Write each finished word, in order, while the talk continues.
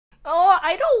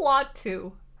I don't want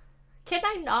to. Can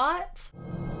I not?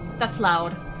 That's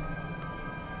loud.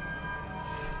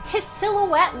 His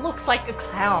silhouette looks like a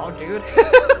clown, dude.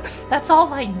 That's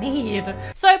all I need.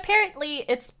 So apparently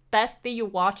it's best that you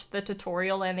watch the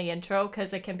tutorial and the intro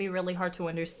because it can be really hard to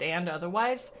understand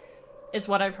otherwise, is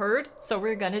what I've heard. So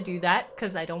we're gonna do that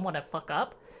because I don't want to fuck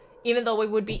up. Even though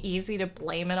it would be easy to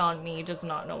blame it on me just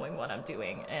not knowing what I'm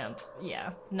doing. And yeah,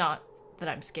 not that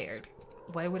I'm scared.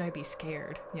 Why would I be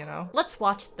scared, you know? Let's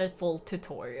watch the full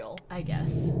tutorial, I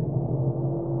guess.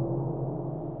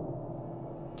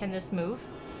 Can this move?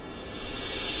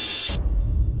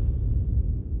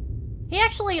 He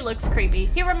actually looks creepy.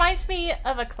 He reminds me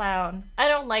of a clown. I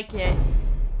don't like it.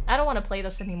 I don't want to play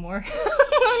this anymore.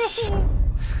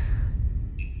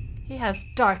 He has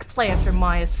dark plans for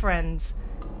Maya's friends.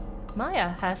 Maya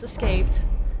has escaped.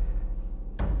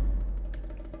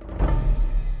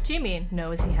 Jimmy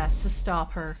knows he has to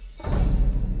stop her.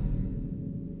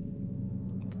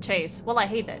 Chase. Well, I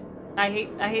hate it. I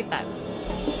hate that.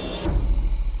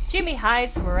 Jimmy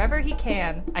hides wherever he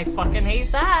can. I fucking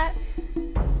hate that.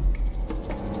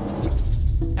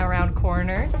 Around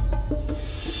corners.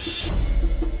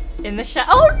 In the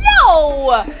oh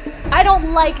no! I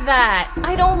don't like that.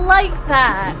 I don't like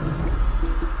that.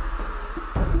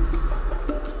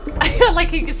 I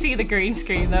like you can see the green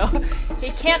screen though. He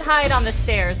can't hide on the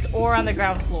stairs or on the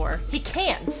ground floor. He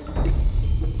can't.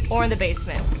 Or in the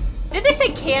basement. Did they say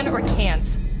can or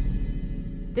can't?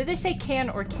 Did they say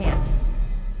can or can't?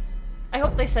 I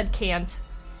hope they said can't.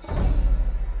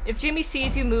 If Jimmy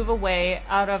sees you move away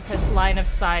out of his line of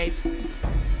sight,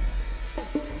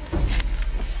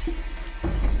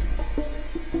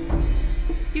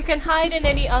 you can hide in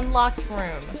any unlocked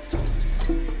room.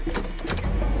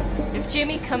 If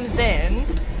Jimmy comes in,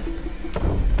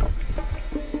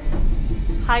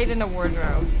 hide in a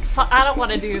wardrobe. I don't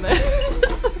want to do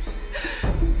this.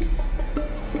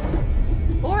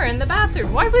 Or in the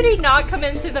bathroom. Why would he not come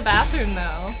into the bathroom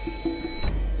though?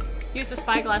 Use the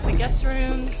spyglass in guest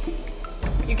rooms.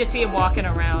 You can see him walking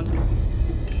around.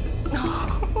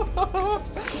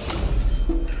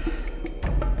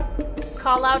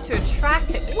 Call out to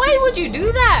attract him. Why would you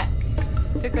do that?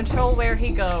 To control where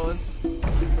he goes.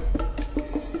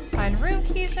 Find room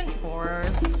keys and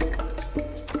drawers.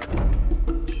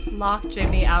 Lock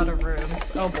Jimmy out of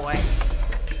rooms. Oh boy.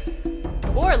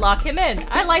 Or lock him in.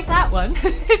 I like that one.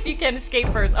 If you can escape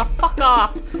first. Oh, fuck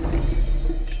off.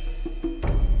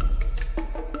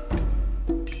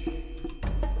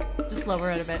 Just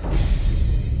lower it a bit.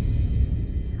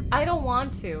 I don't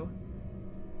want to.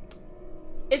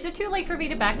 Is it too late for me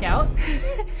to back out?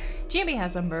 Jimmy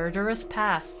has a murderous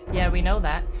past. Yeah, we know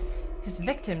that. His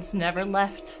victims never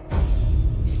left.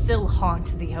 Still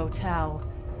haunt the hotel.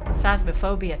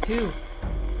 Phasmophobia too.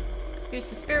 Use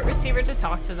the spirit receiver to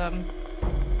talk to them.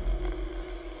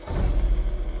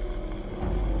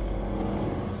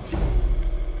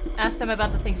 Ask them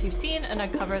about the things you've seen and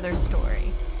uncover their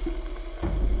story.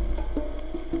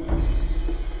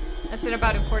 Ask them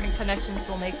about important connections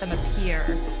will make them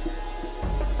appear.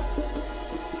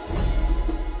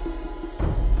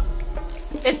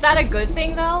 Is that a good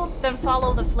thing though? Then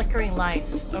follow the flickering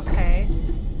lights, okay?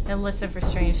 And listen for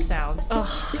strange sounds. Ugh.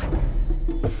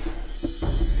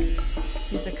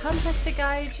 Use a compass to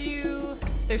guide you.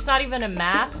 There's not even a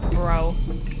map, bro.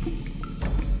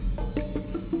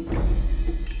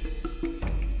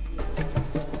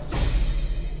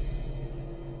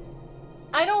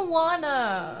 I don't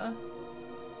wanna.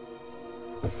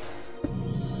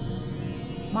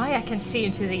 Maya can see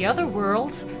into the other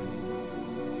world.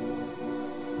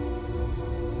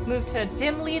 Move to a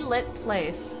dimly lit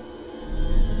place.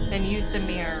 Then use the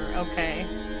mirror, okay.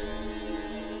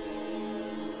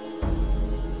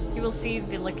 You will see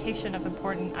the location of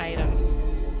important items.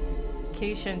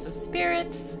 Locations of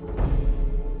spirits.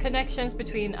 Connections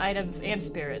between items and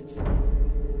spirits.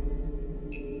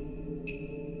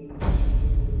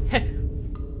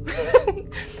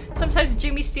 Sometimes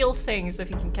Jimmy steals things if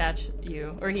he can catch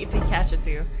you, or if he catches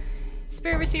you.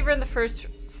 Spirit receiver in the first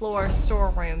floor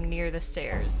storeroom near the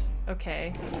stairs.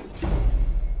 Okay.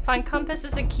 Find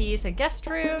compasses and keys in guest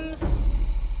rooms.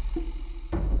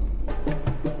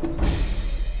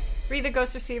 Read the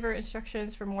ghost receiver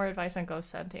instructions for more advice on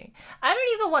ghost hunting. I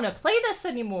don't even want to play this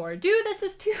anymore. Dude, this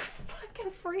is too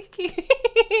fucking freaky.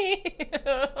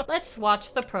 Let's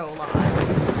watch the prologue.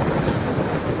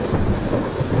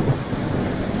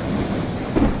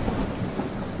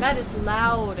 That is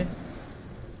loud.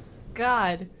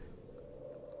 God.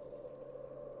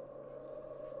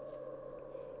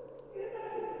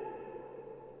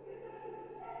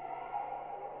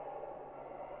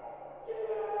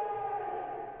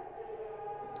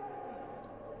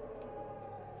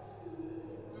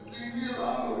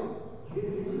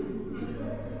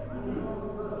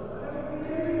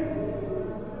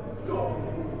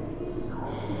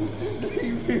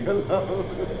 me alone.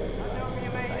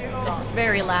 This is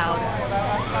very loud.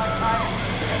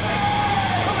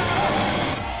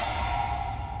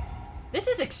 This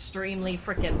is extremely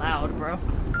freaking loud, bro.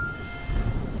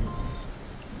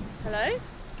 Hello?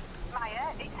 Maya,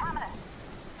 it's Hannah.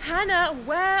 Hannah,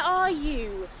 where are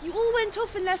you? You all went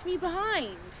off and left me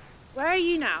behind. Where are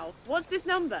you now? What's this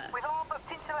number? We've all booked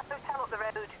into a hotel up the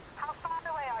road. How far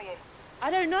away are you?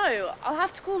 I don't know. I'll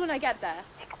have to call when I get there.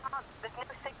 You can't. There's no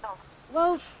signal.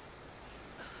 Well,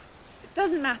 it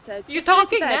doesn't matter. You're Just go to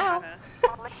talking bed, now. Hannah.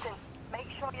 Well, listen, make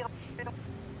sure you're...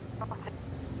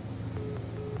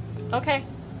 Okay.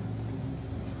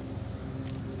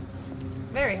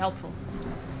 Very helpful.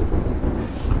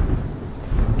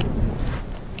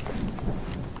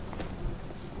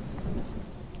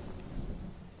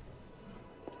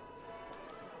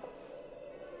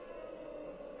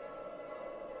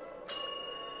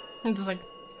 I'm just like,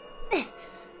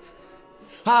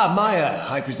 Ah, Maya,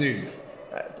 I presume.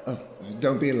 Oh,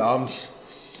 don't be alarmed.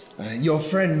 Your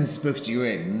friends booked you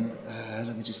in.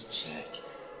 Let me just check.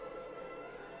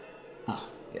 Ah,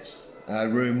 yes.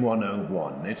 Room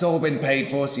 101. It's all been paid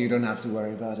for, so you don't have to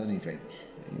worry about anything.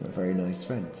 You are very nice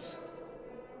friends.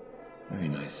 Very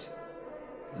nice.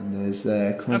 And there's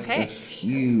quite a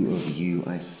few of you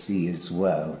I see as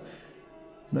well.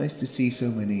 Nice to see so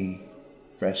many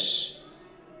fresh,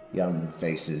 young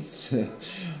faces.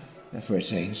 For a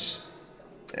change.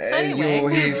 So anyway. You're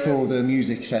here for the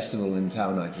music festival in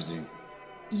town, I presume.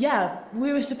 Yeah,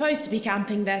 we were supposed to be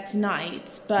camping there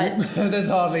tonight, but... There's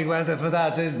hardly weather for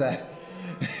that, is there?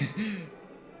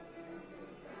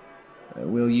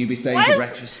 Will you be staying for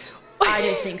breakfast? I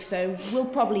don't think so. We'll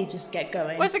probably just get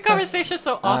going. why is the conversation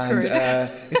so awkward?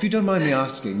 And, if you don't mind me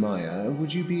asking, Maya,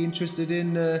 would you be interested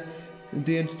in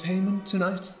the entertainment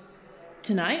tonight?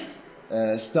 Tonight?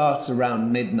 Starts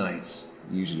around midnight,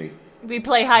 usually. We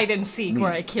play hide and seek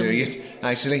where I kill doing you. it,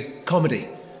 actually. Comedy.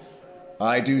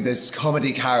 I do this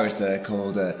comedy character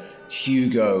called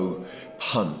Hugo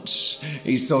Punch.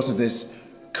 He's sort of this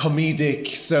comedic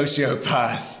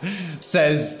sociopath.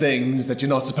 Says things that you're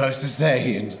not supposed to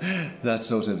say and that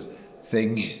sort of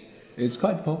thing. It's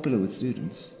quite popular with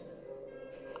students.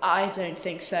 I don't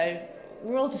think so.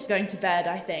 We're all just going to bed,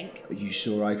 I think. Are you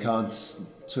sure I can't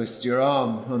twist your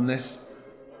arm on this?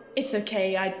 It's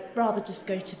okay, I'd rather just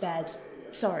go to bed.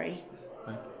 Sorry.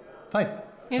 Fine.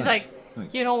 He's like,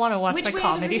 you don't want to watch Which my way are the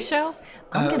comedy rooms? show?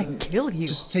 I'm gonna kill you.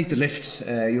 Just take the lift.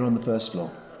 You're on the first floor.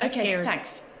 I'm Okay, scared.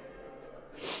 thanks.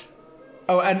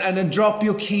 Oh, and then drop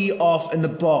your key off in the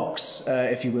box,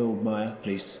 if you will, Maya,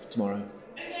 please, tomorrow.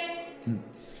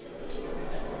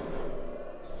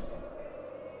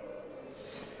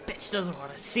 Bitch doesn't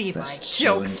want to see Best my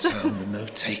show in jokes. town, the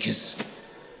note takers.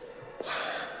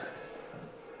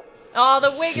 Oh,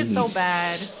 the wig is so Please.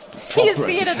 bad. You Proper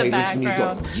see it in the entertainment,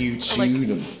 background. You've got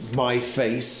YouTube and my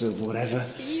face or whatever.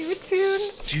 YouTube.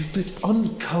 Stupid,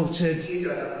 uncultured. You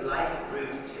don't like rude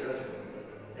children.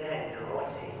 They're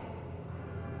naughty.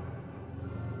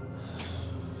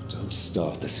 Don't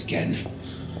start this again.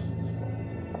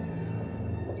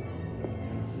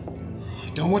 I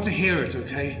don't want to hear it,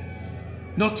 okay?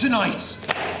 Not tonight!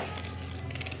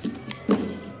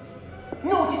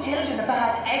 Naughty children are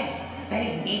bad eggs.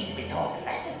 They need to be taught a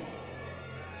lesson.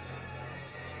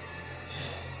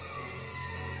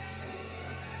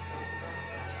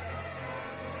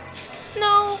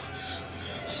 No.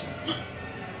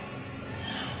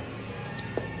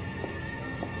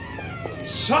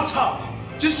 Shut up!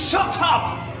 Just shut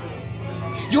up!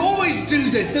 You always do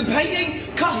this. They're paying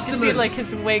You customers. can see like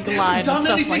his wig They line haven't done and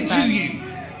stuff anything like that. to you.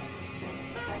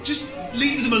 Just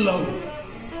leave them alone.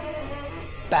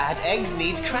 Bad eggs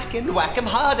need cracking. Whack 'em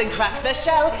hard and crack their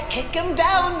shell. Kick 'em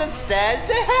down the stairs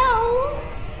to hell.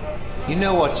 You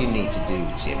know what you need to do,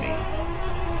 Jimmy.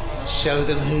 Show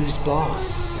them who's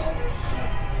boss.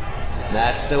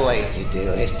 That's the way to do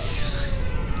it.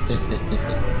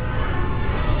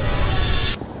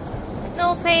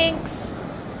 No thanks.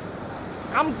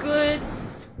 I'm good.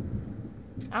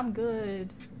 I'm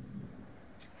good.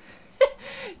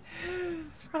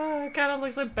 Oh, it kind of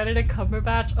looks like Benedict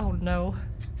Cumberbatch. Oh no.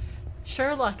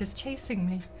 Sherlock is chasing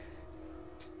me.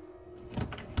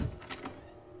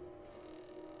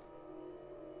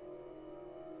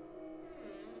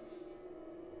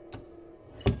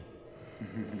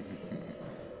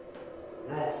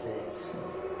 That's it.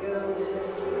 Go to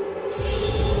sleep.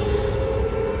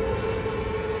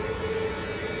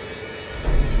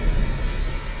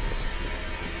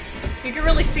 You can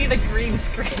really see the green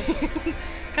screen.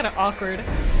 Kind of awkward.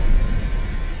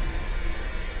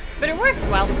 But it works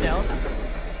well still.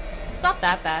 It's not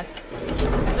that bad.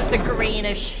 It's just a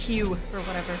greenish hue or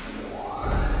whatever.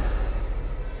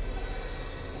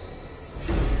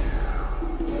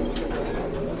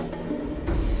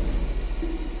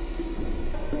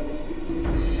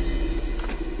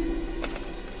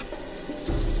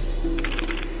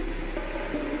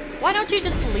 don't you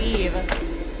just leave?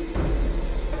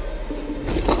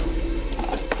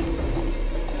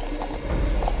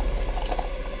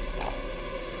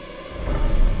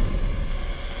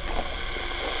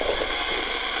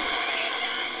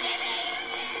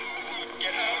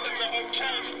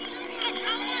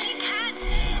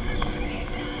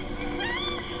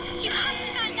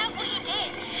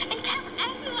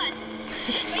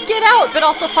 Get out, but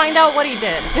also find out what he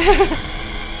did.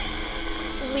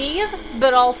 Leave,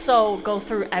 but also go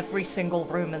through every single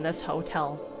room in this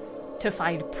hotel to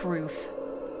find proof.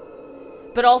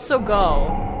 But also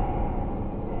go.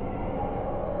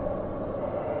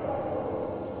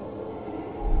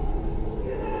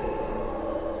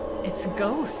 It's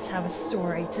ghosts have a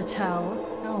story to tell.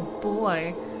 Oh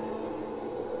boy.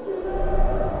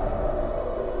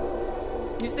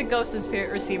 Use the ghost and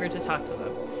spirit receiver to talk to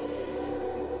them.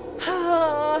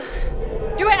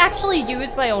 Do I actually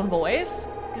use my own voice?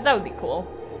 Because that would be cool.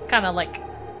 Kind of like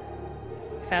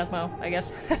Phasmo, I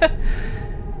guess.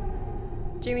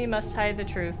 Jimmy must hide the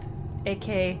truth,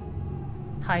 aka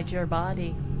hide your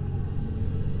body.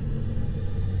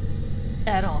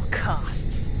 At all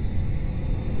costs.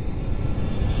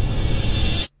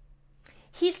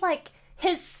 He's like,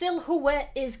 his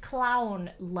silhouette is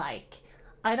clown-like.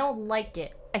 I don't like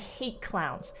it. I hate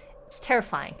clowns. It's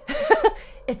terrifying.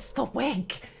 It's the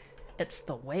wig. It's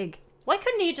the wig. Why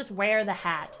couldn't he just wear the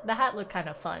hat? The hat looked kind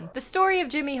of fun. The story of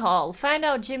Jimmy Hall. Find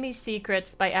out Jimmy's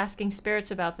secrets by asking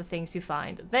spirits about the things you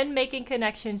find, then making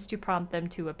connections to prompt them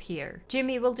to appear.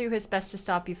 Jimmy will do his best to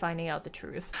stop you finding out the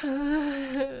truth.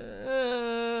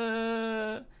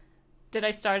 Did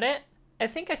I start it? I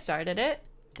think I started it.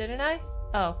 Didn't I?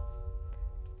 Oh.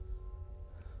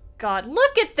 God,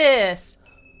 look at this!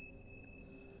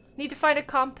 Need to find a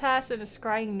compass and a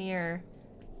scrying mirror.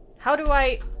 How do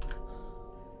I...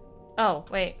 Oh,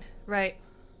 wait. Right.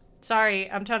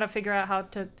 Sorry, I'm trying to figure out how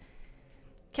to...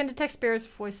 Can detect spirits'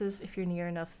 voices if you're near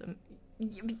enough them.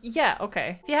 Yeah,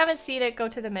 okay. If you haven't seen it, go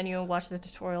to the menu and watch the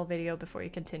tutorial video before you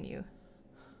continue.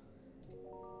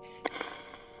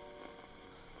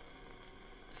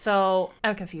 So,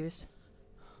 I'm confused.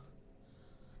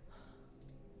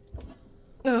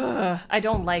 Ugh, I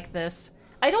don't like this.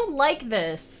 I don't like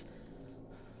this.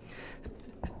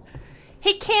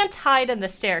 He can't hide in the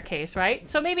staircase, right?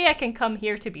 So maybe I can come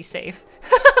here to be safe.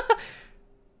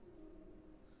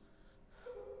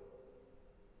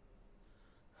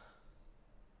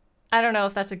 I don't know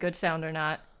if that's a good sound or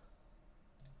not.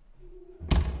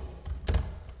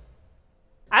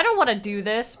 I don't want to do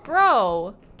this.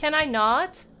 Bro, can I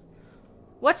not?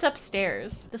 What's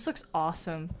upstairs? This looks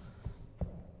awesome.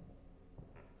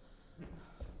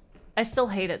 I still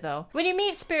hate it though. When you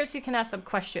meet spirits, you can ask them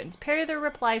questions. Parry their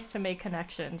replies to make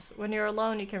connections. When you're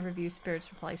alone, you can review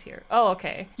spirits' replies here. Oh,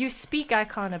 okay. Use speak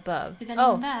icon above. Is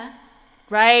anyone there?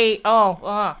 Right. Oh,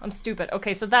 I'm stupid.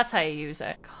 Okay, so that's how you use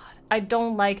it. God, I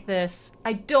don't like this.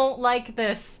 I don't like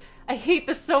this. I hate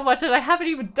this so much and I haven't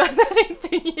even done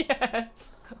anything yet.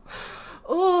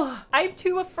 Oh, I'm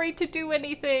too afraid to do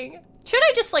anything. Should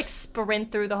I just like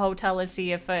sprint through the hotel and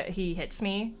see if he hits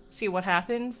me? See what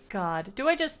happens? God, do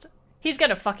I just... He's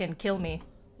gonna fucking kill me.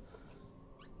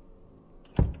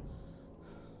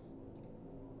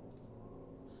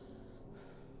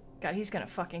 God, he's gonna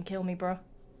fucking kill me, bro.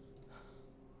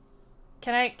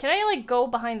 Can I like go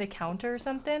behind the counter or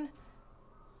something?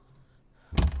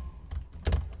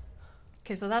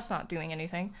 Okay, so that's not doing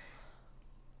anything.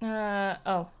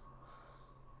 Oh.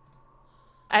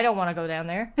 I don't want to go down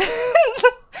there.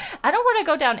 I don't want to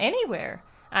go down anywhere,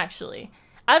 actually.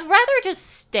 I'd rather just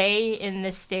stay in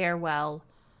this stairwell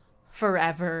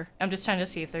forever. I'm just trying to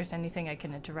see if there's anything I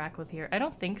can interact with here. I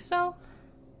don't think so.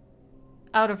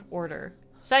 Out of order.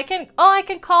 So I can... Oh, I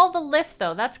can call the lift,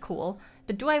 though. That's cool.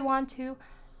 But do I want to?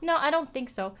 No, I don't think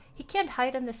so. He can't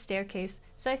hide in the staircase,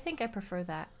 so I think I prefer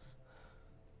that.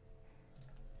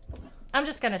 I'm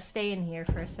just gonna stay in here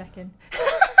for a second.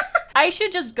 I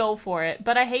should just go for it,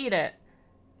 but I hate it.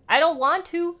 I don't want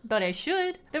to, but I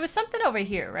should. There was something over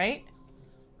here, right?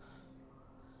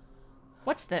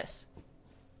 What's this?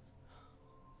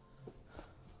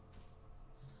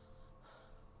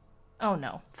 Oh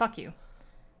no, fuck you.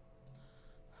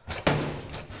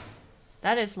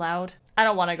 That is loud. I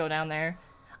don't want to go down there.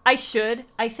 I should.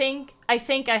 I think I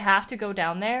have to go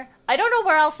down there. I don't know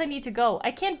where else I need to go.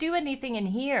 I can't do anything in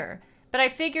here. But I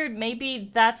figured maybe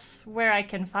that's where I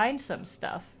can find some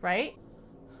stuff, right?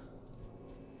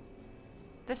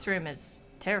 This room is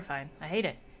terrifying. I hate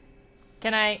it.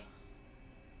 Can I...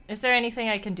 Is there anything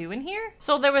I can do in here?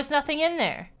 So there was nothing in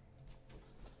there.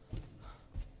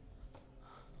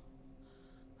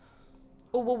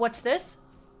 Oh, well, what's this?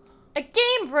 A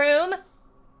game room?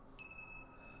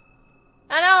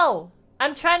 I know!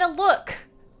 I'm trying to look!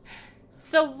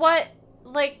 So what,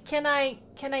 like, can I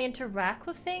interact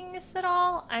with things at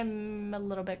all? I'm a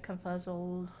little bit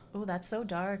confuzzled. Oh, that's so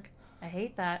dark. I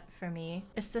hate that for me.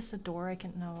 Is this a door I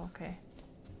can, no, okay.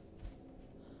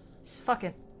 Just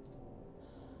fucking.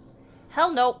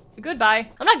 Hell no,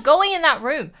 goodbye. I'm not going in that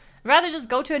room. I'd rather just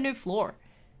go to a new floor.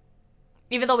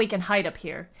 Even though we can hide up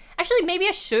here. Actually, maybe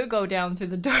I should go down to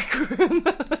the dark room.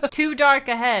 Too dark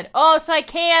ahead. Oh, so I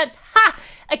can't. Ha!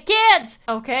 I can't!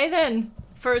 Okay, then.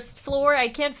 First floor, I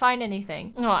can't find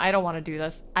anything. No, I don't want to do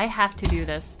this. I have to do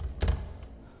this.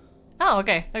 Oh,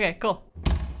 okay. Okay, cool.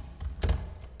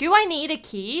 Do I need a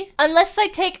key? Unless I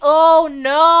take... Oh,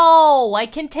 no! I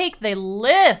can take the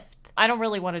lift. I don't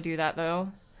really want to do that,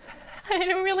 though. I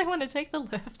don't really want to take the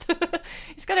lift.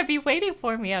 He's gonna be waiting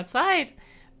for me outside.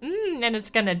 And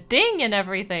it's gonna ding and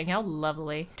everything. How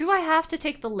lovely. Do I have to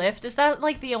take the lift? Is that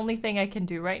like the only thing I can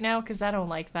do right now? Because I don't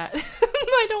like that.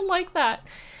 I don't like that.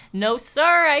 No,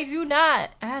 sir, I do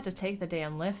not. I had to take the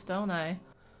damn lift, don't I?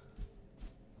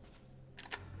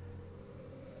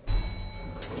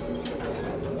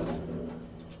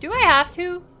 Do I have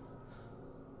to?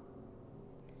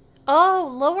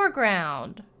 Oh, lower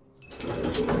ground.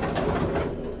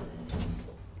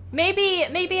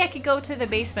 Maybe I could go to the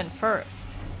basement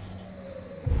first.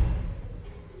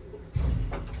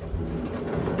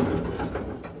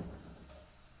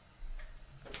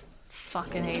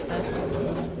 Fucking hate this.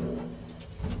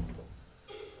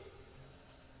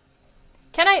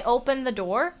 Can I open the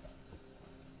door?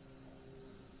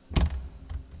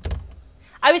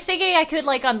 I was thinking I could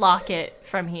like unlock it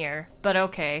from here, but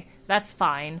okay, that's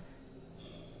fine.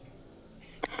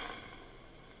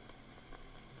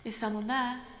 Is someone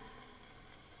there?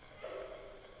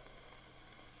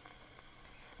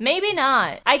 Maybe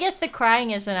not. I guess the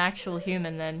crying is an actual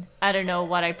human then. I don't know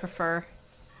what I prefer.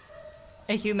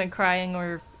 A human crying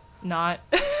or not.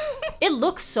 It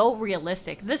looks so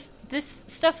realistic. This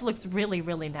stuff looks really,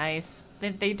 really nice.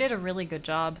 They did a really good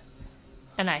job.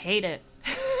 And I hate it.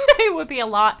 It would be a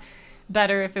lot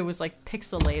better if it was like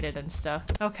pixelated and stuff.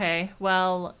 Okay,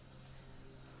 well...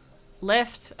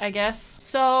 lift, I guess.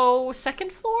 So,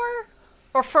 second floor?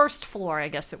 Or first floor, I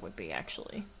guess it would be,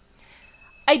 actually.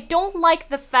 I don't like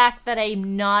the fact that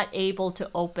I'm not able to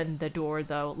open the door,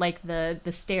 though. Like the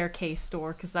staircase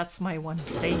door, because that's my one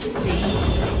safety.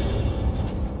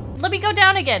 Let me go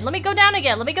down again. Let me go down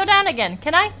again. Let me go down again.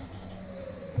 Can I?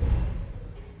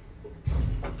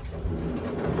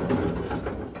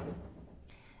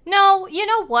 No, you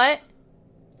know what?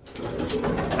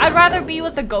 I'd rather be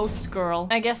with a ghost girl.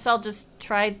 I guess I'll just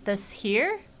try this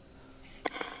here.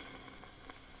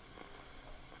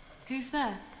 Who's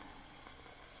there?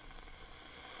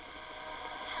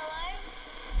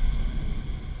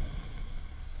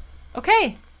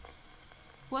 Okay.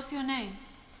 What's your name?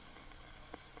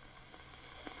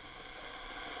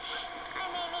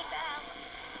 I'm Amy Bell.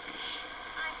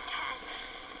 I'm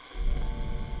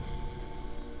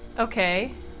 10.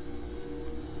 Okay.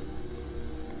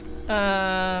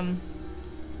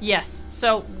 Yes.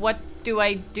 So, what do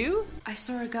I do? I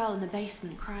saw a girl in the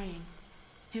basement crying.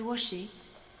 Who was she?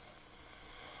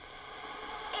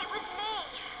 It was me.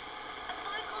 A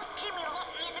boy called Jimmy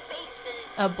locked me in the basement.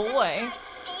 A boy?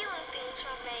 Stealing things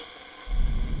from me.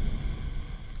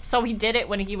 So he did it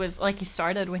when he was, like, he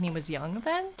started when he was young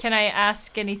then? Can I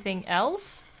ask anything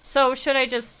else? So, should I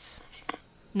just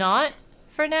not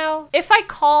for now? If I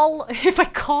call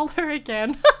her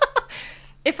again,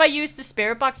 if I use the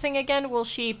spirit boxing again, will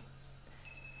she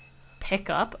pick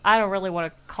up? I don't really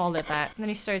want to call it that. And then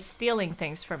he starts stealing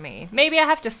things from me. Maybe I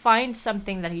have to find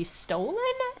something that he's stolen?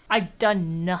 I've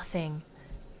done nothing.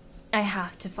 I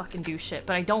have to fucking do shit,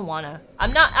 but I don't wanna.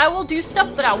 I will do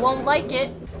stuff, but I won't like it.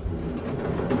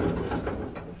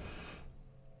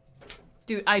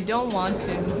 Dude, I don't want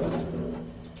to.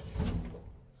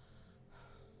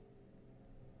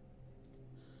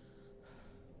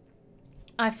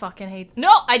 I fucking hate—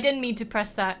 No! I didn't mean to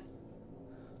press that.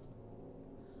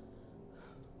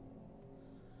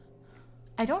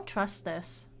 I don't trust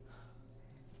this.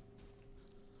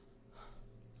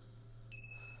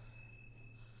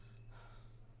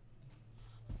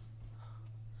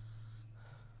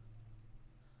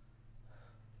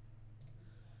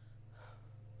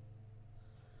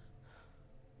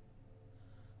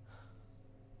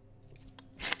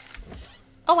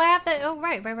 Oh, I have that. Oh,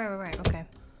 right, okay.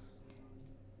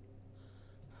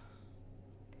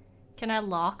 Can I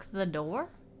lock the door?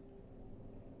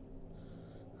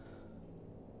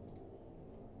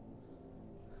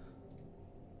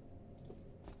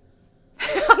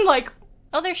 I'm like,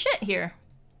 oh, there's shit here.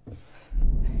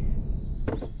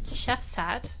 Chef's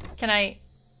hat. Can I?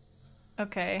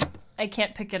 Okay, I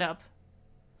can't pick it up.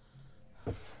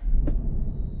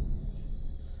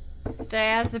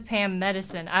 Diazepam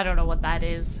medicine. I don't know what that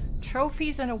is.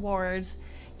 Trophies and awards.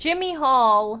 Jimmy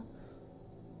Hall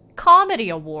Comedy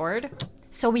Award.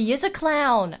 So he is a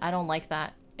clown. I don't like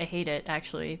that. I hate it,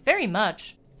 actually. Very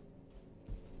much.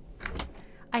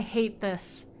 I hate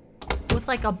this. With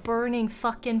like a burning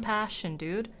fucking passion,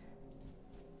 dude.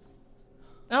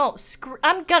 Oh,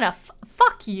 I'm gonna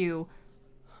fuck you.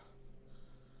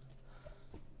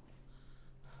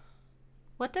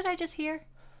 What did I just hear?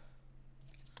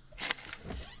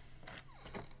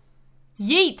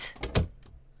 Yeet!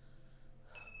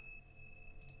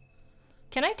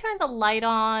 Can I turn the light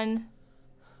on?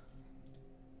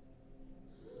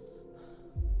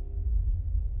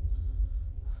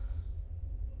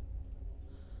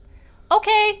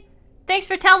 Okay, thanks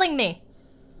for telling me.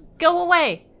 Go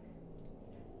away.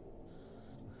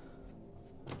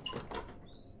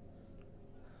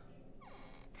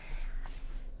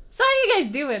 So how are you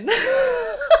guys doing?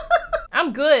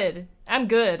 I'm good. I'm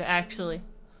good, actually.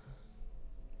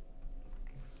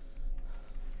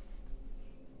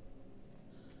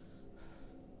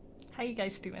 How you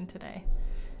guys doing today?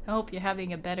 I hope you're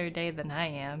having a better day than I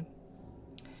am.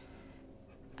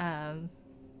 I'm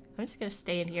just gonna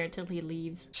stay in here until he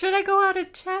leaves. Should I go out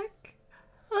and check?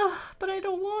 Ugh, but I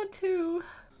don't want to.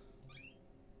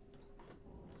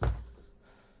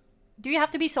 Do you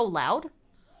have to be so loud?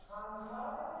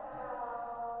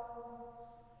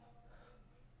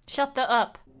 Shut the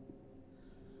up.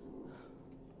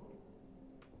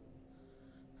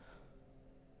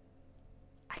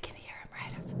 I can hear him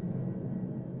right as...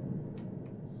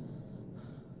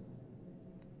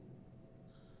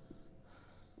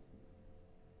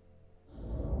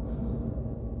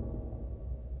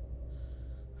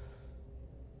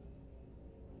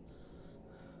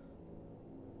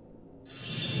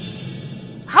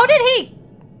 How did he?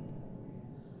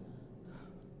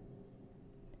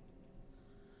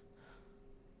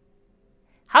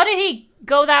 How did he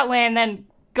go that way and then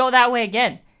go that way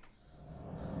again?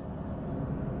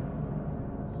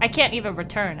 I can't even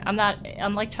return.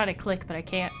 I'm like trying to click, but I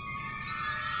can't.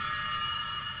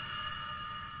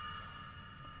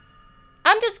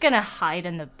 I'm just gonna hide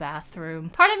in the bathroom.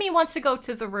 Part of me wants to go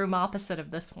to the room opposite of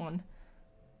this one.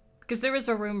 Because there is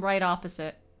a room right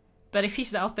opposite. But if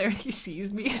he's out there and he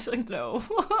sees me, he's like, no.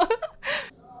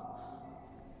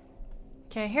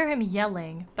 Okay, I hear him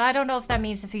yelling, but I don't know if that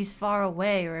means if he's far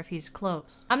away or if he's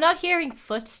close. I'm not hearing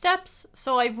footsteps,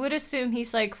 so I would assume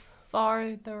he's like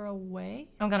farther away.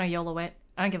 I'm gonna YOLO it.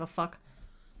 I don't give a fuck.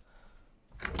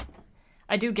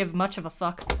 I do give much of a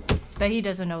fuck, but he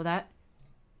doesn't know that.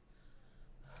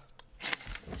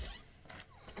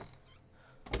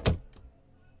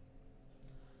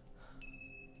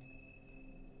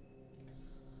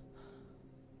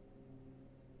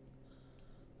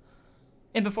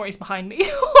 And before he's behind me.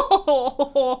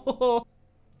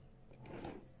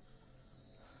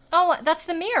 Oh, that's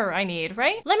the mirror I need,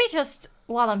 right? Let me just,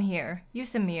 while I'm here,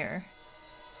 use the mirror.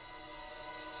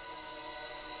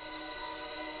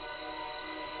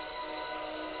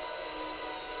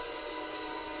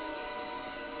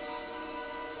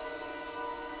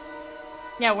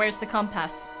 Yeah, where's the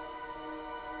compass?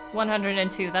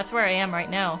 102, that's where I am right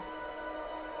now.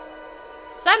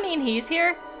 Does that mean he's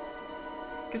here?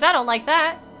 Because I don't like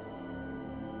that.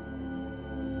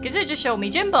 Because it just showed me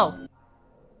Jimbo.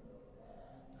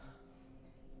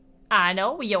 I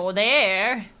know you're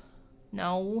there.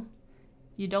 No,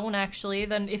 you don't actually.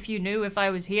 Then if you knew if I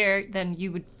was here, then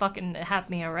you would fucking have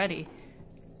me already.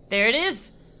 There it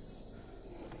is.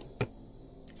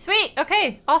 Sweet,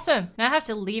 okay, awesome. Now I have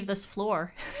to leave this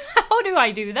floor. How do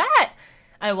I do that?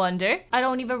 I wonder. I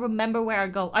don't even remember where I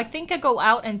go. I think I go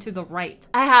out and to the right.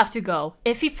 I have to go.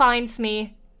 If he finds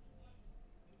me,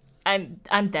 I'm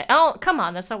dead. Oh, come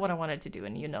on, that's not what I wanted to do,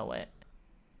 and you know it.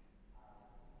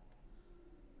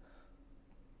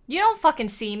 You don't fucking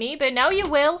see me, but now you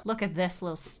will. Look at this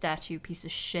little statue, piece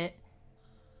of shit.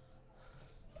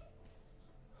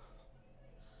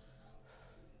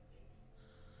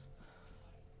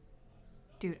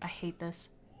 Dude, I hate this.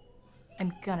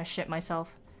 I'm gonna shit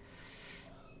myself.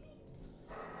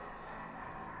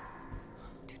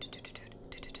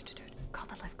 Call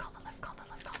the lift, call the lift, call the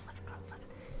lift, call the lift, call the lift.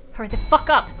 Hurry the fuck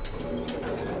up!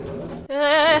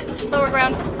 Lower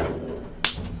ground.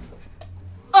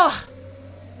 Ugh!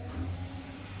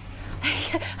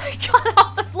 I got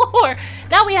off the floor!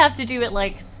 Now we have to do it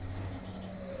like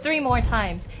 3 more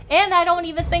times. And I don't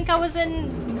even think I was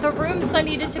in the rooms I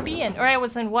needed to be in. Or I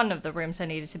was in one of the rooms I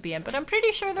needed to be in. But I'm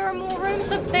pretty sure there are more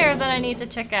rooms up there that I need to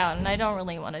check out. And I don't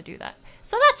really want to do that.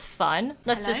 So that's fun.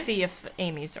 Let's just see if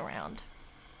Amy's around.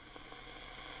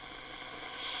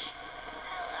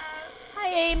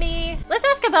 Amy. Let's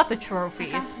ask about the I found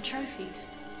trophies. some trophies.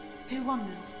 Who won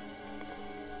them?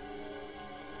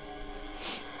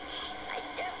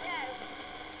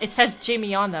 It says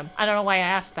Jimmy on them. I don't know why I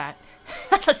asked that.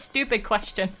 That's a stupid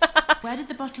question. Where did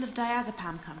the bottle of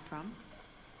diazepam come from?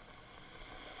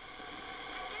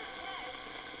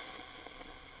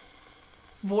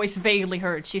 Voice vaguely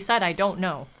heard. She said, I don't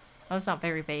know. That was not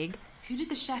very vague. Who did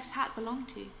the chef's hat belong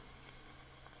to?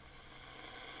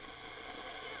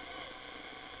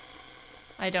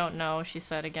 I don't know, she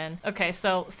said again. Okay,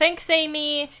 so thanks,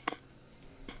 Amy.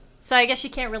 So I guess you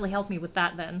can't really help me with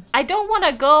that then. I don't want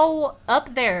to go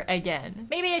up there again.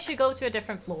 Maybe I should go to a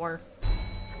different floor.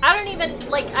 I don't even,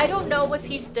 like, I don't know if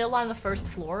he's still on the first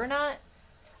floor or not.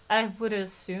 I would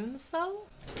assume so.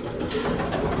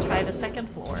 Let's try the second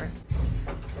floor.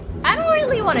 I don't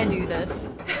really want to do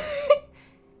this.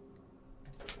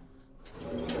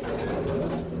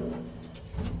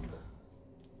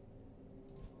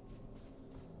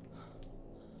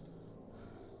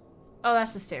 Oh,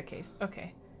 that's the staircase.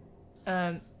 Okay.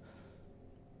 Well,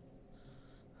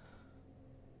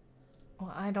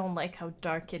 I don't like how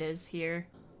dark it is here.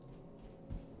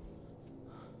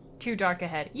 Too dark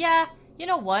ahead. Yeah, you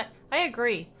know what? I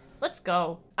agree. Let's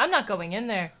go. I'm not going in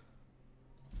there.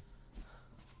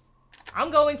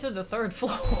 I'm going to the third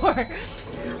floor.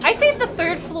 I think the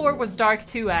third floor was dark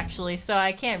too, actually, so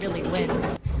I can't really win.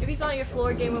 If he's on your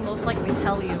floor, game will most likely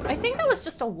tell you. I think that was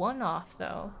just a one-off,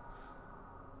 though.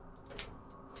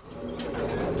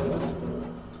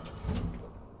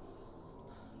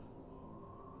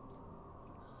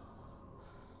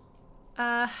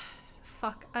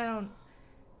 Fuck, I don't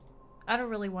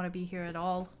really want to be here at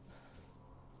all.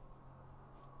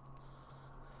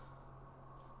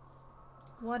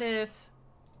 What if...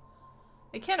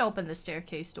 I can't open the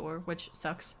staircase door, which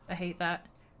sucks. I hate that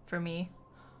for me.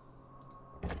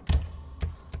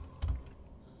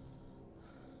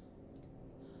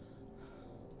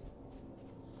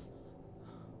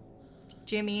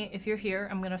 Jimmy, if you're here,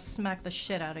 I'm gonna smack the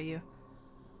shit out of you.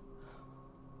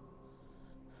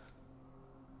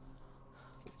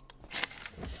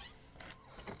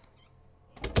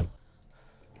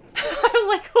 I'm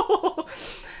like, oh,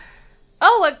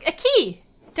 oh, a key!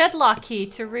 Deadlock key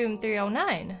to room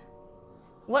 309.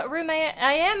 What room I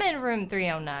am in room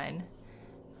 309.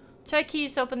 Check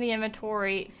keys, open the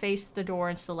inventory, face the door,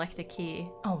 and select a key.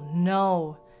 Oh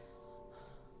no.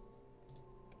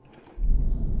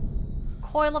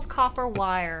 Coil of copper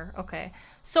wire. Okay.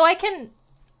 So I can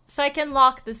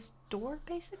lock this door,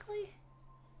 basically?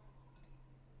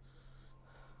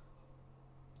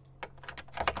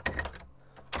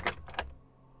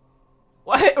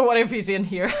 What if he's in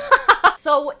here?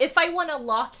 So if I want to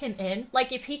lock him in,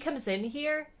 like if he comes in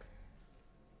here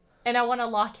and I want to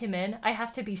lock him in, I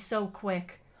have to be so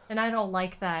quick. And I don't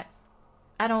like that.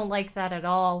 I don't like that at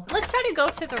all. Let's try to go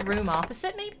to the room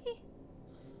opposite, maybe?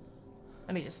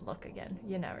 Let me just look again.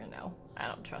 You never know. I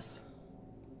don't trust.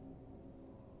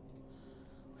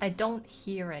 I don't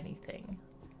hear anything.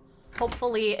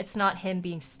 Hopefully it's not him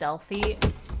being stealthy.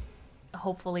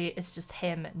 Hopefully it's just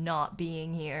him not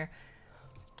being here.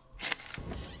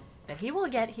 But he will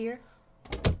get here.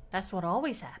 That's what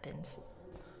always happens.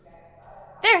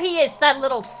 There he is, that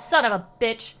little son of a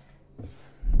bitch.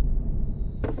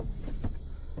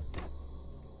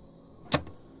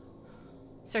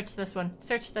 Search this one.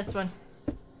 Search this one.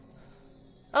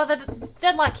 Oh, the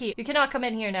deadlock key. You cannot come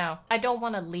in here now. I don't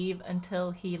want to leave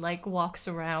until he, like, walks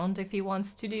around if he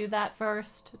wants to do that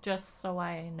first. Just so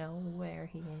I know where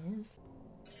he is.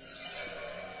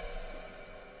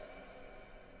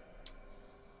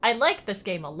 I like this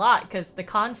game a lot because the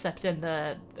concept and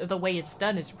the way it's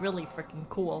done is really freaking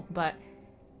cool, but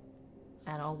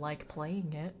I don't like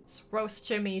playing it. Just roast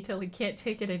Jimmy till he can't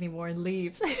take it anymore and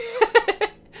leaves.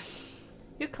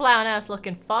 You clown ass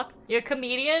looking fuck. You're a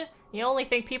comedian? The only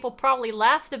thing people probably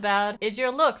laughed about is your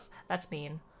looks. That's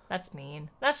mean. That's mean.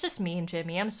 That's just mean,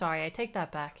 Jimmy. I'm sorry. I take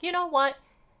that back. You know what?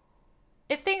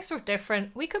 If things were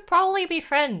different, we could probably be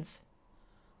friends.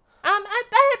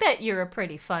 I bet you're a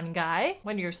pretty fun guy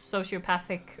when your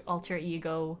sociopathic alter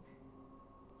ego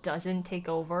doesn't take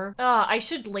over. I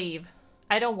should leave.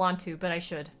 I don't want to, but I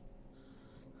should.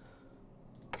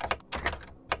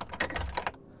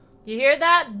 You hear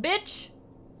that, bitch?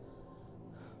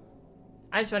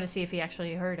 I just want to see if he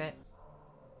actually heard it.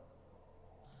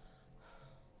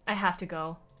 I have to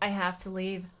go. I have to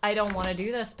leave. I don't want to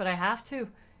do this, but I have to.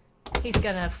 He's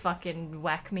gonna fucking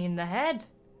whack me in the head.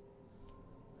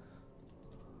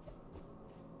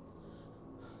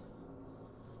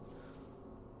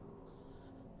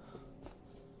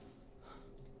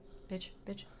 Bitch,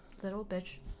 bitch, little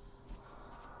bitch.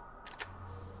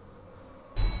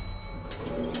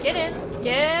 Get in.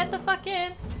 Get the fuck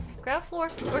in. Ground floor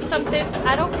or something.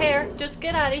 I don't care. Just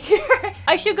get out of here.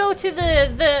 I should go to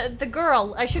the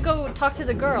girl. I should go talk to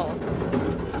the girl.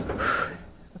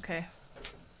 Okay.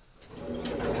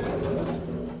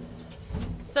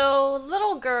 So,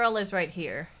 little girl is right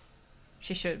here.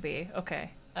 She should be.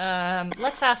 Okay.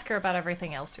 Let's ask her about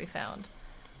everything else we found.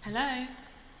 Hello?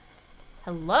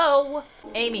 Hello?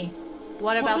 Amy,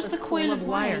 what about What was this the coil of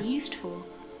wire wire? used for?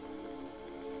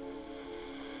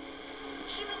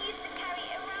 Jimmy used to carry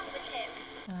it around with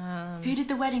him. Who did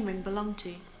the wedding ring belong to?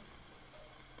 I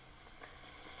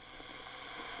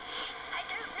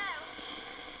don't know.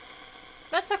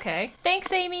 That's okay.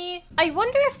 Thanks, Amy. I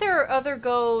wonder if there are other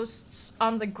ghosts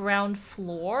on the ground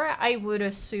floor. I would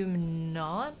assume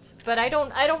not. But I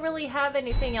don't really have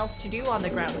anything else to do on the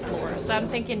ground floor. So I'm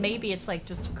thinking maybe it's like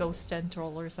just Ghost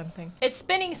Central or something. It's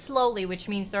spinning slowly, which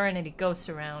means there aren't any ghosts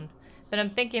around. But I'm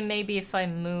thinking maybe if I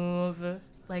move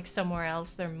like somewhere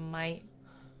else, there might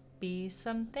be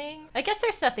something. I guess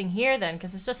there's nothing here then,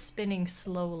 because it's just spinning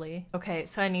slowly. Okay,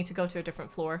 so I need to go to a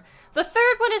different floor. The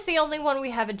third one is the only one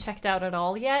we haven't checked out at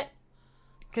all yet,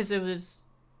 because it was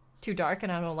too dark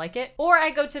and I don't like it. Or I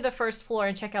go to the first floor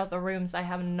and check out the rooms I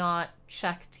have not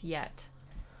checked yet.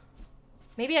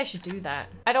 Maybe I should do that.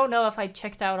 I don't know if I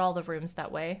checked out all the rooms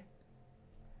that way.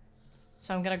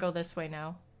 So I'm gonna go this way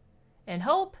now. And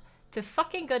hope to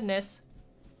fucking goodness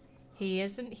he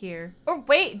isn't here. Or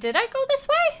wait, did I go this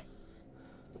way?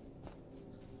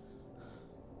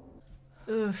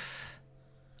 Oof.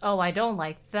 Oh, I don't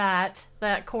like that.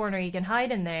 That corner, you can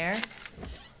hide in there.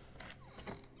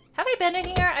 Have I been in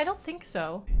here? I don't think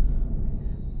so.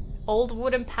 Old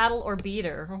wooden paddle or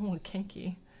beater. Oh,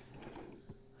 kinky.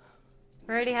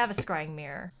 We already have a scrying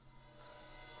mirror.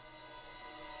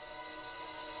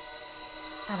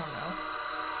 I don't know.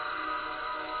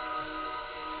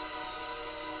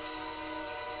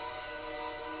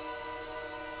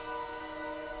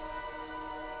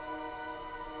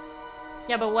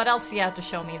 Yeah, but what else do you have to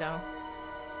show me, though?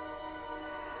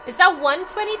 Is that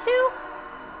 122?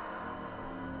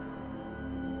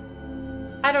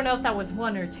 I don't know if that was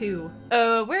 1 or 2.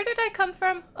 Where did I come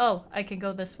from? Oh, I can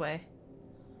go this way.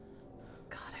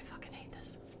 God, I fucking hate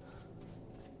this.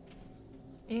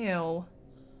 Ew.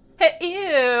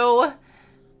 Ew!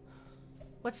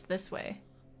 What's this way?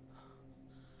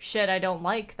 Shit I don't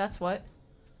like, that's what.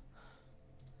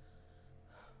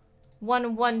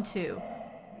 112.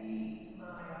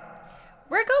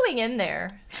 We're going in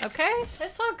there, okay?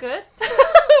 It's all good.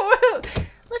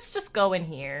 Let's just go in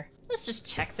here. Let's just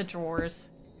check the drawers.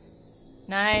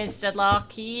 Nice, deadlock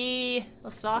key.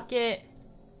 Let's lock it.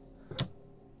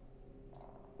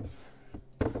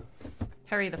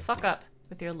 Hurry the fuck up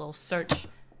with your little search.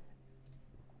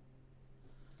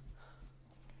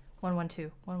 112,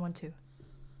 112.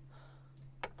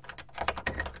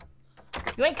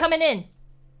 You ain't coming in.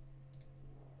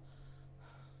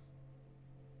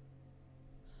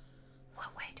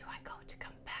 What way do I go to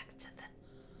come back to the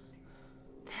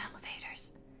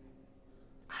elevators?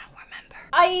 I don't remember.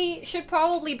 I should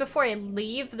probably, before I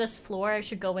leave this floor, I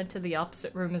should go into the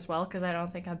opposite room as well, because I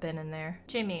don't think I've been in there.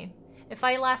 Jimmy, if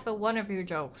I laugh at one of your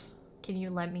jokes, can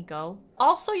you let me go?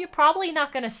 Also, you're probably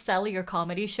not gonna sell your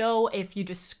comedy show if you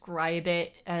describe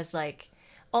it as like,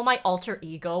 oh, my alter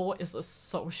ego is a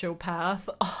sociopath.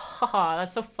 Oh,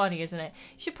 that's so funny, isn't it?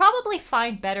 You should probably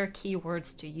find better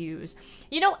keywords to use.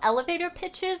 You know, elevator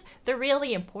pitches, they're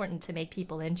really important to make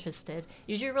people interested.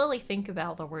 You should really think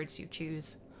about the words you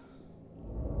choose.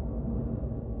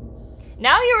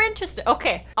 Now you're interested.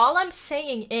 Okay, all I'm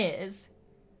saying is,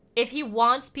 if he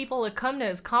wants people to come to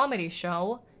his comedy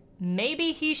show,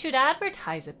 maybe he should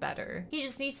advertise it better. He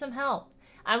just needs some help.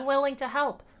 I'm willing to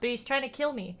help, but he's trying to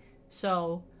kill me.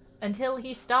 So, until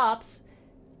he stops,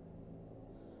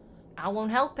 I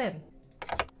won't help him.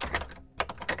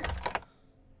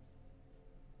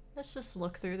 Let's just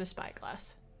look through the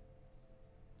spyglass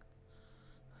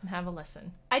and have a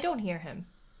listen. I don't hear him.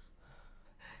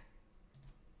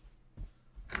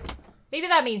 Maybe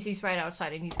that means he's right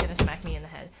outside and he's gonna smack me in the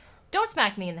head. Don't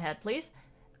smack me in the head, please.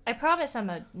 I promise I'm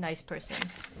a nice person.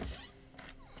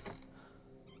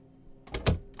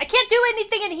 I can't do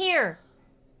anything in here!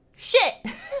 Shit!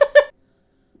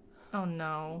 Oh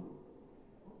no.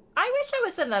 I wish I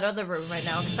was in that other room right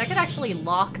now, because I could actually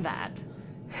lock that.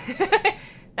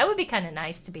 That would be kind of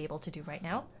nice to be able to do right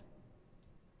now.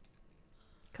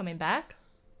 Coming back?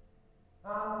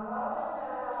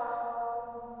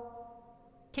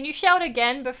 Can you shout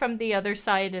again, but from the other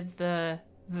side of the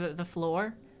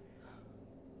floor?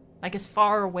 Like as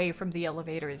far away from the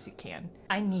elevator as you can.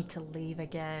 I need to leave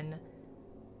again.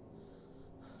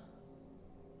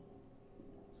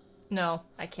 No,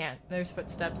 I can't. There's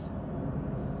footsteps.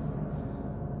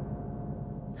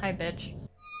 Hi, bitch.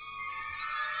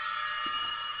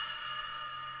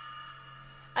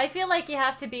 I feel like you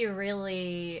have to be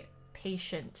really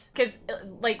patient. Because,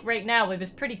 like, right now it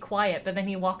was pretty quiet, but then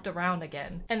he walked around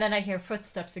again. And then I hear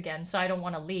footsteps again, so I don't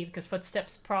want to leave, because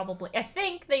footsteps probably... I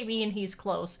think they mean he's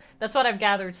close. That's what I've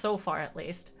gathered so far, at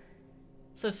least.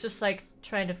 So it's just, like,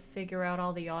 trying to figure out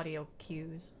all the audio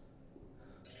cues.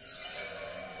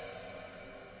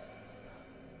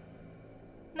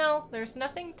 No, there's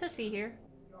nothing to see here.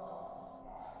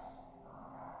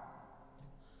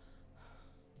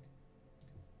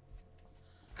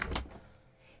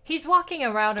 He's walking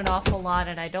around an awful lot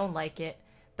and I don't like it,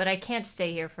 but I can't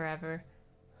stay here forever.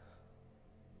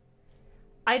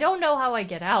 I don't know how I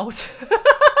get out.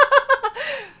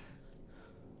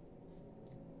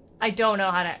 I don't know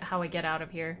how I get out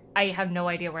of here. I have no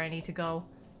idea where I need to go.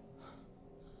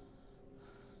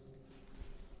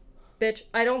 Bitch,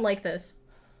 I don't like this.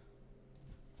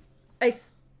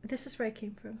 This is where I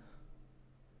came from.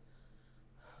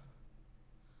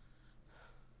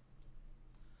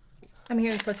 I'm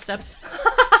hearing footsteps.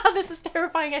 This is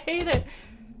terrifying, I hate it.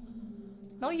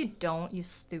 No you don't, you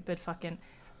stupid fucking...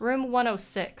 Room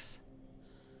 106.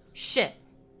 Shit,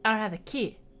 I don't have the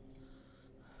key.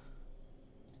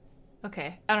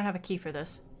 Okay, I don't have a key for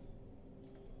this.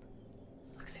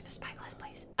 Look through the spyglass,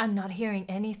 please. I'm not hearing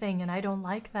anything and I don't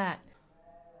like that.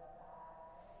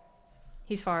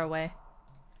 He's far away.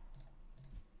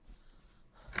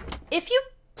 If you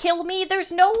kill me,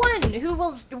 there's no one who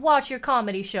will watch your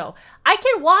comedy show. I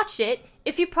can watch it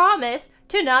if you promise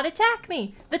to not attack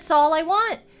me. That's all I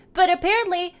want. But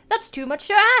apparently, that's too much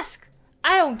to ask.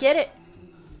 I don't get it.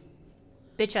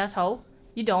 Bitch ass hoe.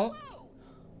 You don't.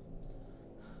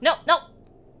 No, no.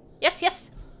 Yes,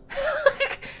 yes.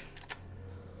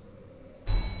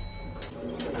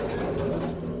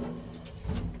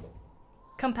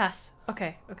 Compass.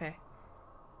 Okay, okay.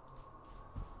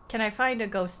 Can I find a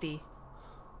ghosty?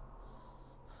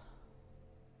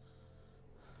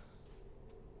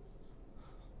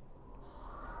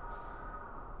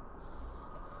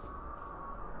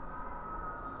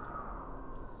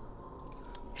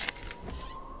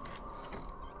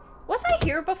 Was I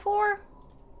here before?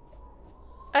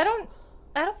 I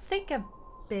don't think I've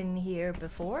been here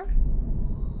before.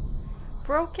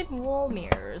 Broken wall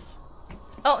mirrors.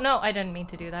 Oh, no, I didn't mean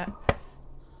to do that.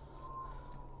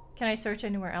 Can I search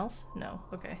anywhere else? No,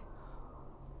 okay.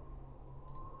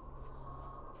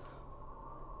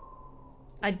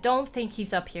 I don't think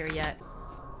he's up here yet.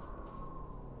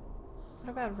 What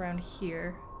about around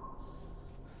here?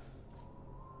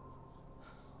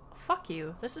 Fuck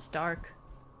you, this is dark.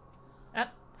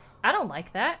 I don't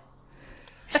like that.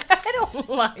 I don't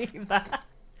like that.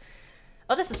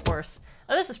 Oh, this is worse.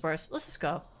 Oh, this is worse. Let's just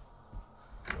go.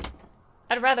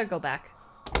 I'd rather go back.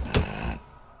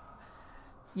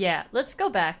 Yeah, let's go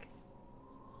back.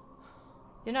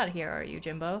 You're not here, are you,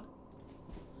 Jimbo?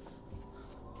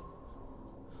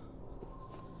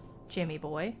 Jimmy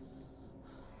boy.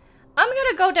 I'm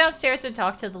gonna go downstairs and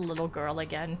talk to the little girl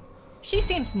again. She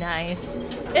seems nice.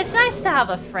 It's nice to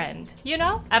have a friend, you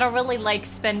know? I don't really like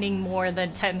spending more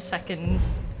than 10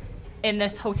 seconds in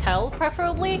this hotel,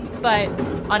 preferably, but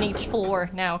on each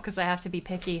floor now, because I have to be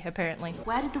picky, apparently.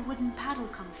 Where did the wooden paddle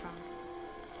come from?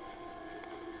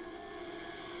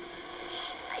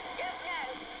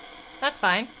 That's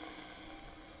fine.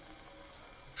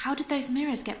 How did those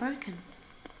mirrors get broken?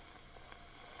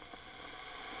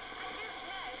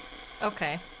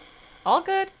 Okay. All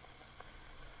good.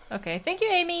 Okay, thank you,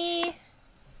 Amy.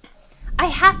 I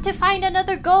have to find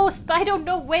another ghost, but I don't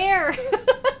know where.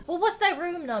 What was that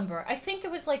room number? I think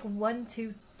it was like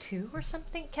 122 or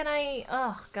something. Can I?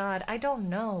 Oh God, I don't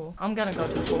know. I'm gonna go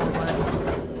to floor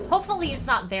 1. Hopefully it's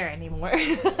not there anymore.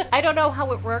 I don't know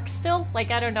how it works still.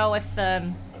 Like I don't know if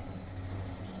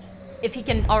he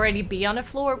can already be on a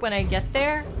floor when I get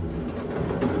there.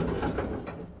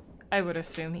 I would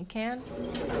assume he can.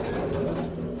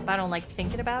 But I don't like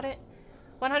thinking about it.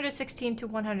 116 to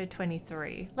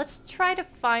 123. Let's try to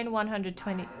find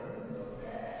 120.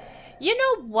 You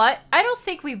know what? I don't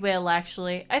think we will,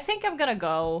 actually. I think I'm gonna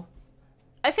go.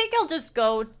 I think I'll just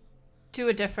go to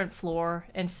a different floor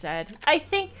instead. I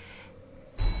think,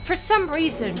 for some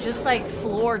reason, just like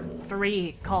floor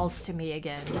 3 calls to me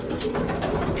again.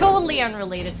 Totally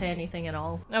unrelated to anything at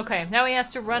all. Okay, now he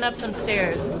has to run up some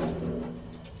stairs.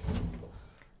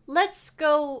 Let's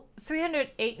go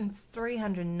 308 and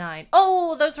 309.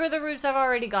 Oh, those were the routes I've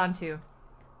already gone to.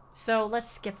 So let's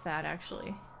skip that,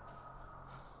 actually.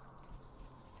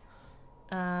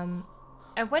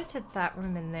 I went to that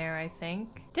room in there, I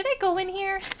think. Did I go in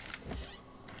here?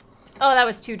 Oh, that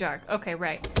was too dark. Okay,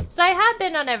 right. So I have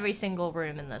been on every single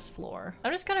room in this floor.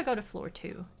 I'm just gonna go to floor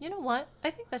 2. You know what?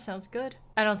 I think that sounds good.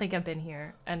 I don't think I've been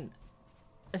here. And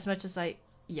as much as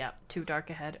yeah, too dark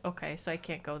ahead. Okay, so I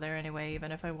can't go there anyway,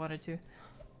 even if I wanted to.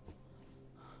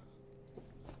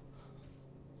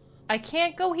 I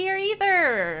can't go here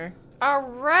either. All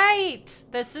right,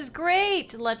 this is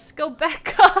great. Let's go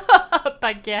back up,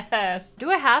 I guess. Do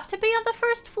I have to be on the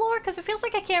first floor? Because it feels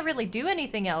like I can't really do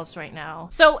anything else right now.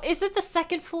 So is it the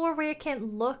second floor where I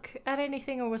can't look at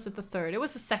anything, or was it the third? It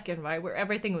was the second, right? Where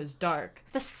everything was dark.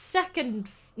 The second,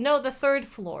 no, the third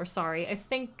floor, sorry. I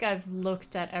think I've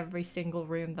looked at every single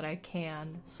room that I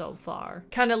can so far.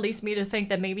 Kind of leads me to think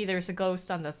that maybe there's a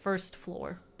ghost on the first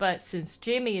floor. But since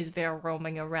Jimmy is there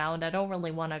roaming around, I don't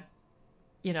really want to,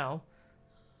 you know,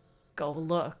 go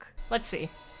look. Let's see.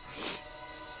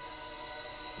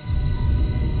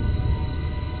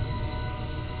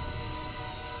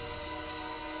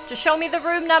 Just show me the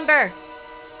room number.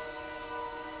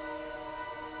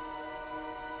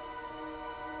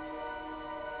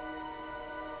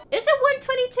 Is it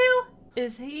 122?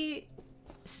 Is he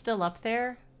still up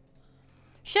there?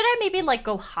 Should I maybe like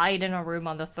go hide in a room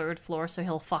on the third floor so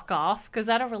he'll fuck off? Because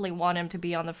I don't really want him to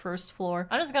be on the first floor.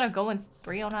 I'm just gonna go in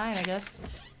 309, I guess.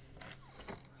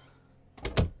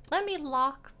 Let me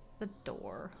lock the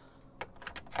door.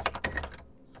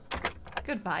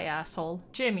 Goodbye, asshole.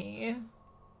 Jimmy.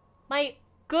 My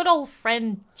good old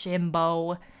friend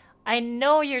Jimbo. I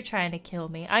know you're trying to kill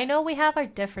me. I know we have our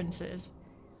differences.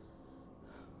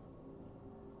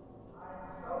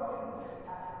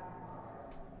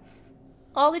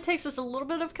 All it takes is a little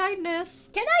bit of kindness.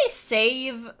 Can I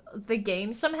save the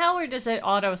game somehow, or does it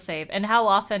auto-save? And how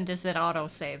often does it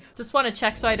auto-save? Just want to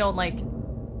check so I don't like...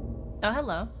 Oh,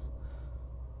 hello.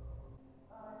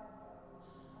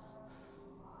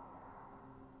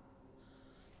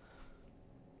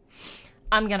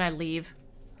 I'm gonna leave.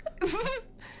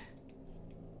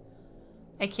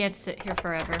 I can't sit here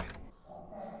forever.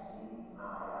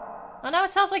 Oh, now it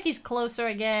sounds like he's closer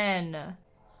again.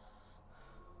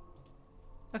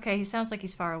 Okay, he sounds like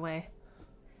he's far away.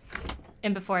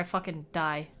 And before I fucking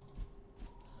die.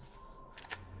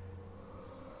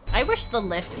 I wish the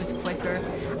lift was quicker.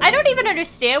 I don't even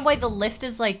understand why the lift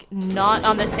is, like, not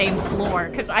on the same floor.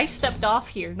 Because I stepped off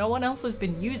here. No one else has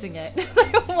been using it.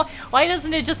 Why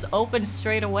doesn't it just open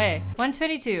straight away?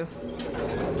 122.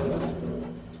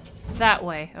 That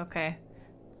way. Okay.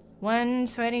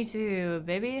 122,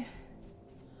 baby.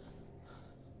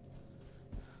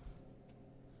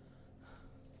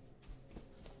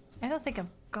 I don't think I've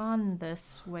gone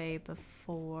this way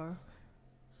before.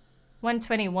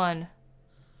 121.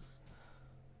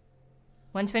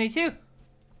 122.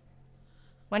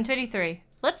 123.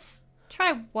 Let's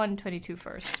try 122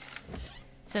 first.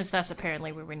 Since that's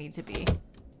apparently where we need to be.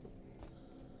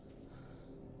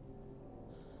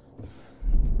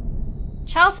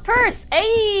 Child's purse!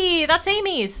 Hey! That's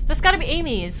Amy's! That's gotta be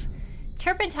Amy's.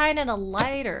 Turpentine and a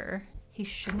lighter. He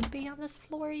shouldn't be on this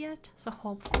floor yet, so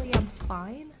hopefully I'm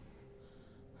fine.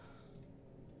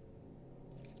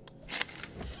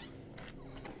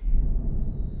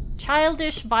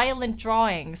 Childish, violent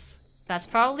drawings. That's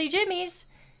probably Jimmy's.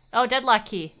 Oh, deadlock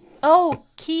key. Oh,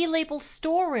 key labeled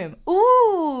storeroom.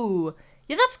 Ooh!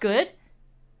 Yeah, that's good.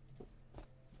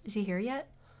 Is he here yet?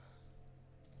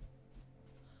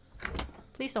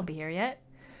 Please don't be here yet.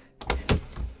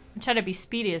 I'm trying to be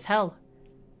speedy as hell.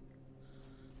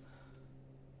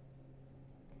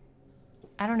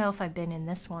 I don't know if I've been in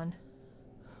this one.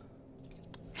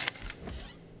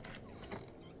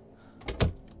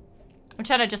 I'm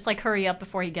trying to just like hurry up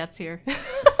before he gets here.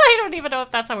 I don't even know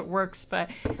if that's how it works, but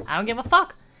I don't give a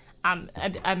fuck.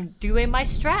 I'm doing my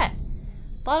strat.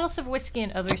 Bottles of whiskey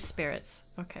and other spirits.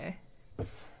 Okay.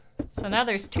 So now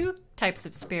there's 2 types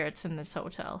of spirits in this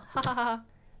hotel. Ha ha ha.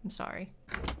 I'm sorry.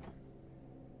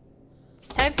 It's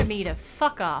time for me to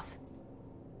fuck off.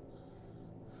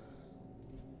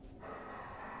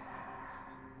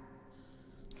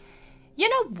 You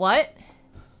know what?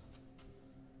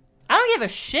 I don't give a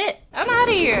shit. I'm out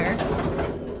of here.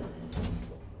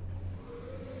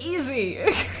 Easy.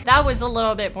 That was a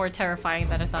little bit more terrifying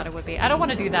than I thought it would be. I don't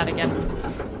want to do that again.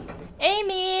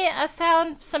 Amy, I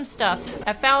found some stuff.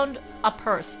 I found a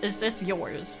purse. Is this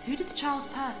yours? Who did the child's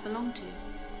purse belong to? It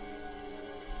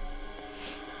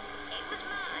was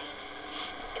mine.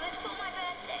 It was for my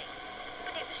birthday,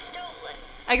 but it was stolen.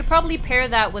 I could probably pair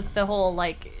that with the whole,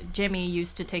 like, Jimmy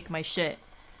used to take my shit.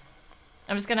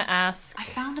 I'm just gonna ask. I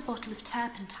found a bottle of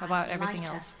turpentine about and a everything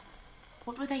lighter. else.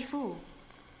 What were they for?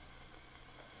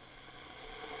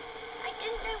 I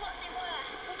didn't know what they were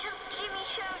until Jimmy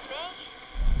showed me.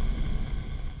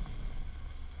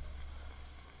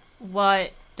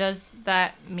 What does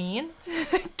that mean?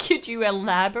 Could you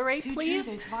elaborate, Who please?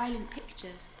 drew those violent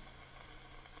pictures?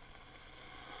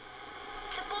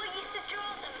 The boy used to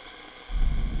draw them.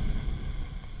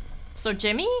 So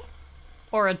Jimmy?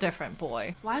 Or a different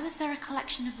boy? Why was there a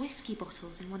collection of whiskey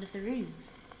bottles in one of the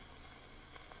rooms?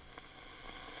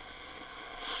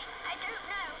 I don't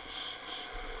know.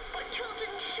 But children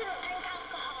shouldn't drink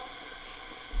alcohol.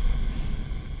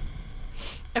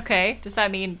 Okay, does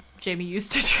that mean Jamie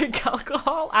used to drink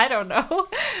alcohol? I don't know.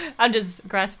 I'm just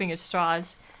grasping at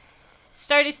straws.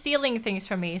 Started stealing things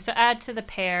from me, so add to the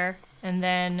pair, and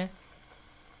then...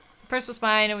 The purse was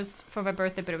mine, it was for my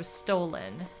birthday, but it was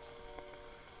stolen.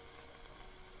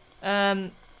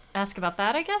 Ask about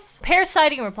that, I guess? Pair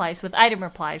citing replies with item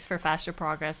replies for faster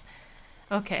progress.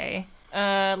 Okay,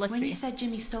 let's see. When you said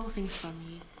Jimmy stole things from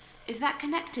you, is that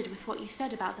connected with what you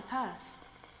said about the purse?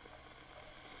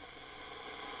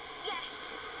 Yes,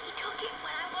 he took it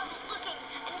when I wasn't looking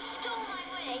and stole my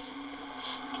money.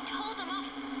 I told him off,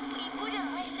 but he wouldn't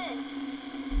listen.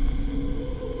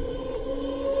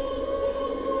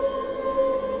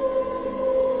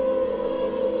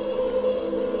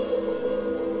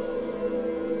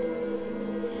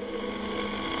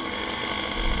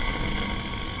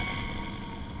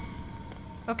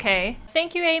 Okay.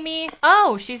 Thank you, Amy.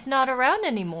 Oh, she's not around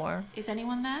anymore. Is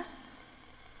anyone there?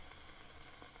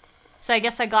 So I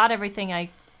guess I got everything I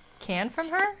can from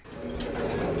her?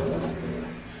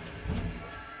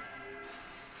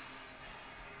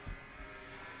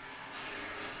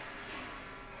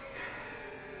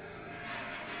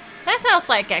 That sounds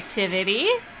like activity.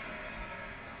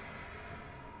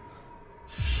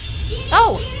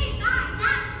 Oh!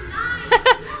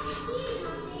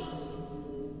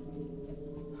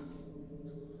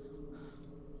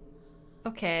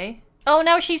 Okay. Oh,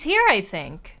 no, she's here, I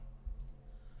think.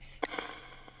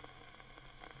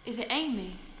 Is it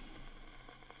Amy?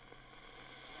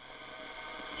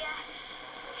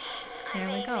 There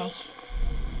we go.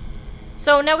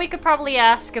 So now we could probably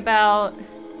ask about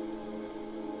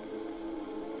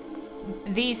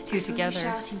these two I saw together. you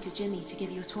shouting to Jimmy to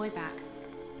give your toy back.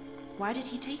 Why did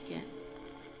he take it?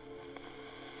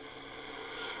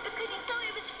 Because he thought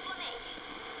it was funny.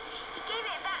 He gave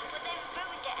it back, but then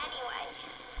ruined it anyway.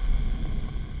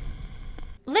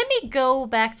 Let me go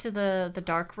back to the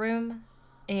dark room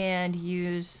and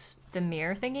use the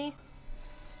mirror thingy.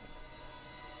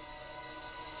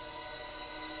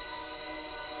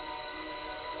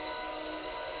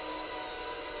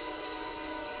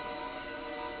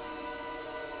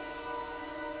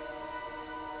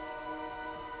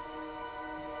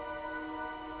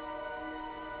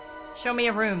 Show me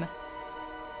a room.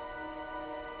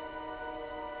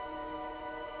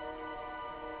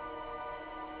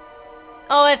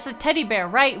 Oh, it's a teddy bear,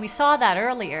 right? We saw that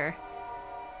earlier.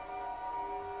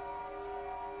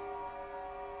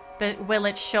 But will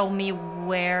it show me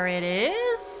where it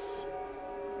is?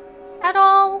 At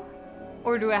all?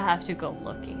 Or do I have to go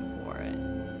looking for it?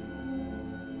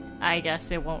 I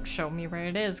guess it won't show me where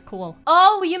it is. Cool.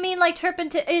 Oh, you mean like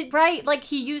turpentine? Right, like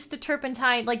he used the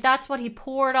turpentine. Like that's what he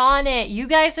poured on it. You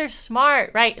guys are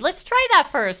smart. Right, let's try that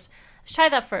first. Let's try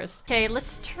that first. Okay,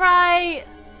 let's try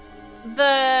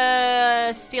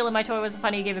the stealing my toy wasn't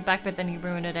funny. He gave it back, but then he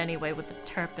ruined it anyway with the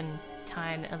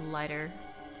turpentine and lighter.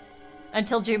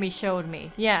 Until Jimmy showed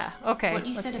me. Yeah, okay. What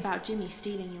you let's said see. about Jimmy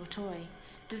stealing your toy,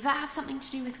 does that have something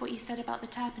to do with what you said about the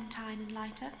turpentine and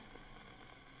lighter?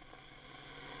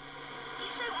 He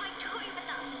stole my toy, but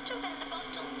that's stuck in the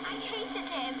bottle. I hated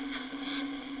him.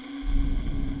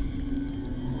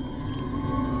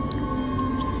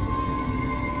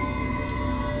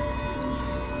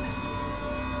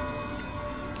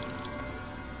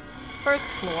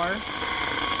 First floor.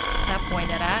 That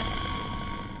pointed at.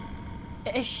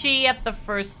 Is she at the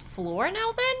first floor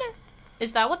now then?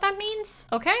 Is that what that means?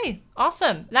 Okay,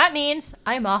 awesome. That means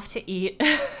I'm off to eat.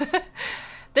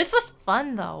 This was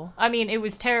fun though. I mean, it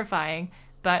was terrifying,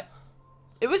 but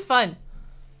it was fun.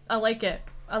 I like it.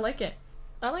 I like it.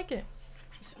 I like it.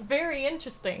 It's very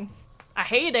interesting. I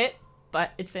hate it,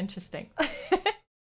 but it's interesting.